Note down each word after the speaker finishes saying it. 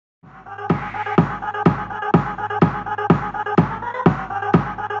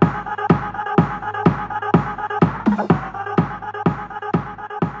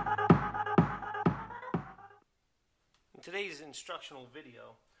instructional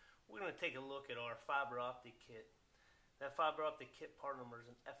video, we're going to take a look at our fiber optic kit. That fiber optic kit part number is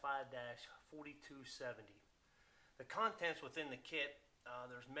an FI-4270. The contents within the kit,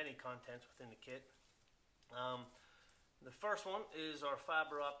 there's many contents within the kit. The first one is our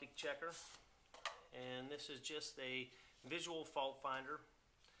fiber optic checker, and this is just a visual fault finder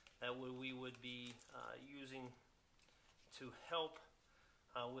that we would be using to help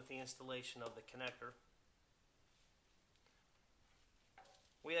with the installation of the connector.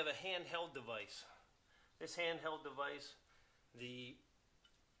 We have a handheld device. This handheld device, the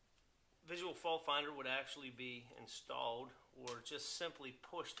visual fault finder would actually be installed or just simply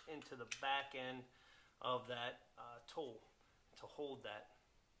pushed into the back end of that tool to hold that.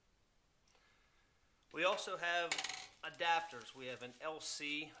 We also have adapters. We have an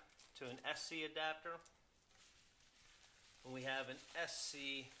LC to an SC adapter, and we have an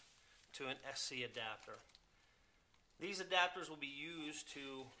SC to an SC adapter. These adapters will be used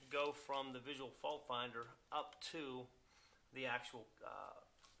to go from the visual fault finder up to the actual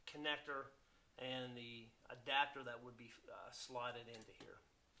connector and the adapter that would be slotted into here.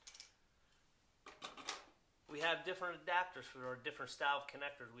 We have different adapters for our different style of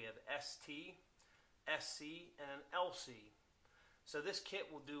connectors. We have ST, SC, and an LC. So this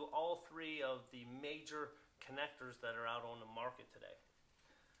kit will do all three of the major connectors that are out on the market today.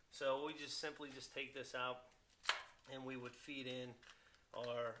 So we just simply take this out, and we would feed in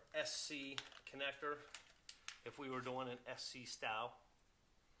our SC connector. If we were doing an SC style,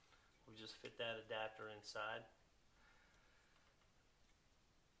 we just fit that adapter inside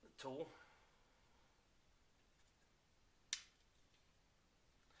the tool.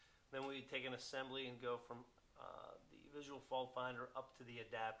 Then we take an assembly and go from the visual fault finder up to the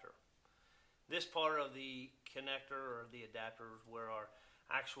adapter. This part of the connector or the adapter is where our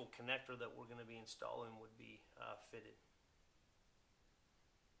actual connector that we're going to be installing would be fitted.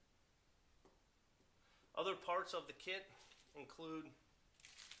 Other parts of the kit include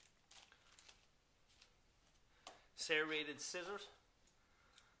serrated scissors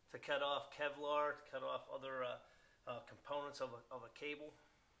to cut off Kevlar, to cut off other components of a cable.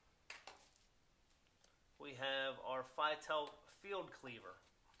 We have our FI-4270 field cleaver,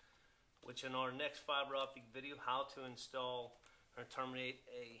 which in our next fiber optic video, how to install or terminate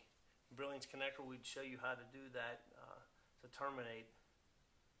a Brilliance connector, we'd show you how to do that to terminate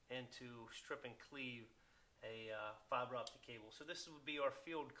and to strip and cleave a fiber optic cable. So this would be our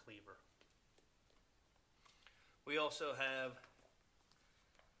field cleaver. We also have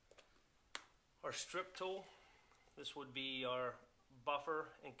our strip tool. This would be our buffer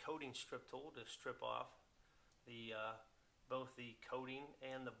and coating strip tool to strip off the both the coating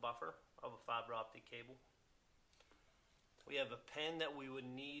and the buffer of a fiber optic cable. We have a pen that we would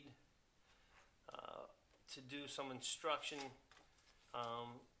need to do some instruction on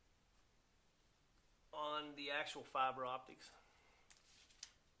the actual fiber optics.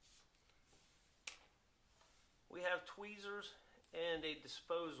 We have tweezers and a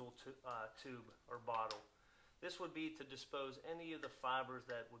disposal tube or bottle. This would be to dispose any of the fibers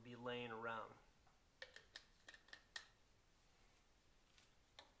that would be laying around.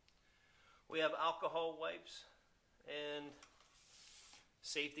 We have alcohol wipes and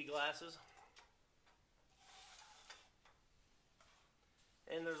safety glasses.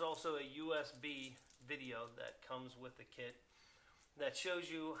 And there's also a USB video that comes with the kit that shows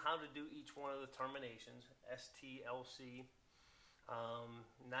you how to do each one of the terminations, ST, LC,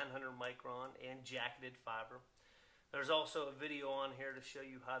 900 micron, and jacketed fiber. There's also a video on here to show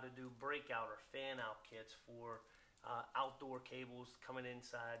you how to do breakout or fan out kits for outdoor cables coming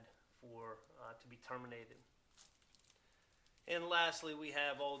inside for to be terminated. And lastly, we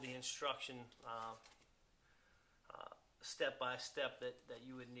have all the instruction step by step that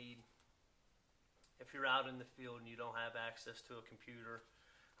you would need if you're out in the field and you don't have access to a computer.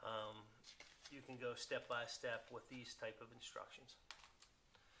 You can go step by step with these type of instructions.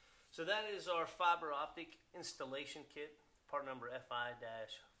 So that is our fiber optic installation kit, part number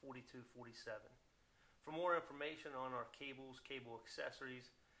FI-4270. For more information on our cables, cable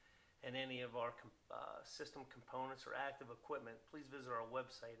accessories, and any of our system components or active equipment, please visit our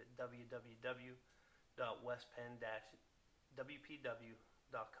website at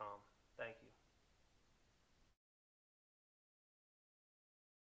www.westpenn-wpw.com. Thank you.